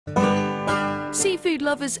Seafood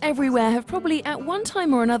lovers everywhere have probably at one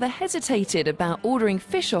time or another hesitated about ordering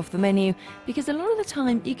fish off the menu because a lot of the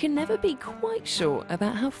time you can never be quite sure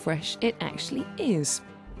about how fresh it actually is.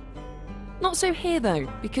 Not so here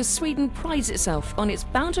though, because Sweden prides itself on its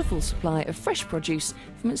bountiful supply of fresh produce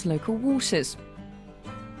from its local waters.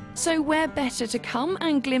 So where better to come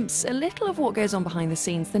and glimpse a little of what goes on behind the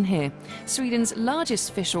scenes than here, Sweden's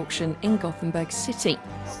largest fish auction in Gothenburg city.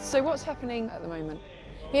 So what's happening at the moment?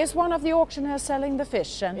 Here's one of the auctioneers selling the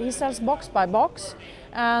fish, and he sells box by box.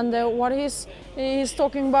 And what he's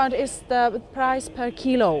talking about is the price per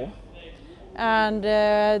kilo. And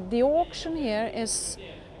the auction here is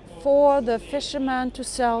for the fishermen to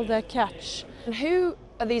sell their catch. And who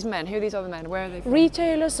are these men? Who are these other men? Where are they from?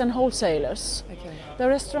 Retailers and wholesalers. Okay. The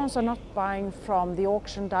restaurants are not buying from the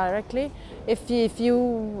auction directly. If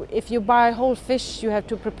you buy whole fish, you have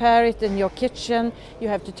to prepare it in your kitchen. You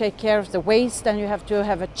have to take care of the waste, and you have to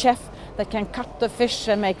have a chef that can cut the fish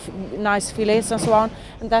and make nice fillets and so on.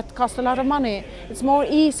 And that costs a lot of money. It's more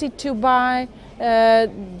easy to buy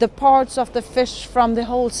the parts of the fish from the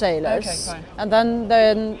wholesalers. Okay, fine. And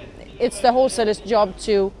then it's the wholesaler's job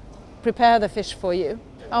to prepare the fish for you.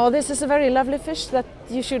 Oh, this is a very lovely fish that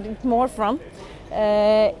you should eat more from.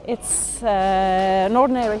 It's an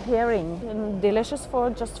ordinary herring, delicious for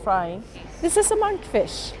just frying. This is a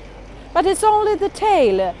monkfish, but it's only the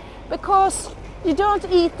tail, because you don't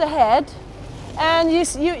eat the head, and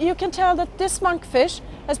you can tell that this monkfish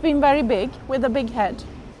has been very big, with a big head.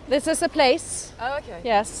 This is a place. Oh, okay.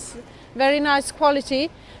 Yes, very nice quality.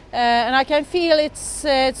 And I can feel it's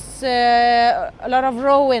a lot of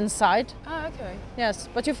raw inside. Oh, okay. Yes,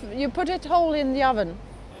 but you put it whole in the oven.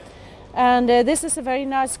 And this is a very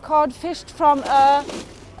nice cod fished from a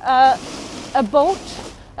boat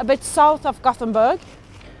a bit south of Gothenburg.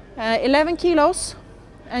 11 kilos,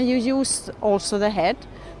 and you use also the head,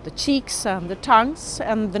 the cheeks and the tongues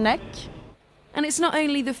and the neck. And it's not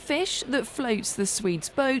only the fish that floats the Swedes'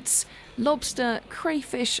 boats. Lobster,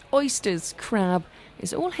 crayfish, oysters, crab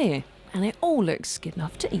is all here, and it all looks good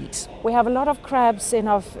enough to eat. We have a lot of crabs in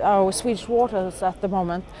our Swedish waters at the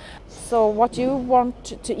moment. So what you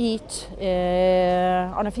want to eat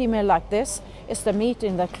on a female like this is the meat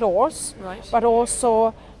in the claws, Right. but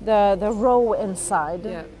also the roe inside.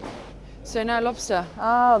 Yeah. So now lobster.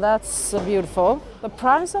 Oh, that's beautiful. The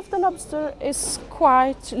price of the lobster is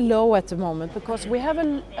quite low at the moment because we have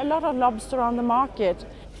a lot of lobster on the market,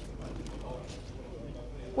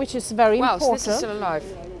 which is very Wow, important. so this is still alive.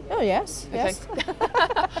 Oh, yes, Okay. yes.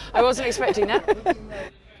 I wasn't expecting that.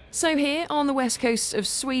 So here on the west coast of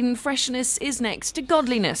Sweden, freshness is next to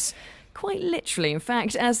godliness. Quite literally, in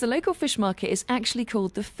fact, as the local fish market is actually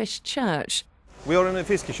called the Fish Church. We are in a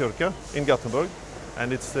fiskekyrka in Gothenburg,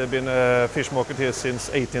 and it's been a fish market here since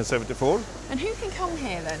 1874. And who can come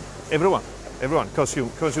here then? Everyone,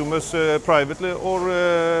 consumers privately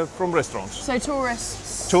or from restaurants. So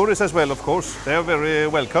tourists. Tourists as well, of course. They are very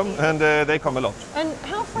welcome, and they come a lot. And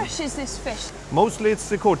how fresh is this fish? Mostly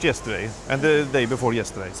it's caught yesterday and the day before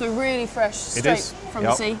yesterday. So really fresh, It straight is. from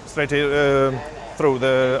the sea? Straight here through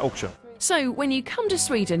the auction. So when you come to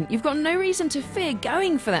Sweden, you've got no reason to fear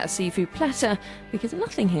going for that seafood platter, because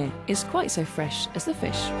nothing here is quite so fresh as the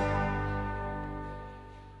fish.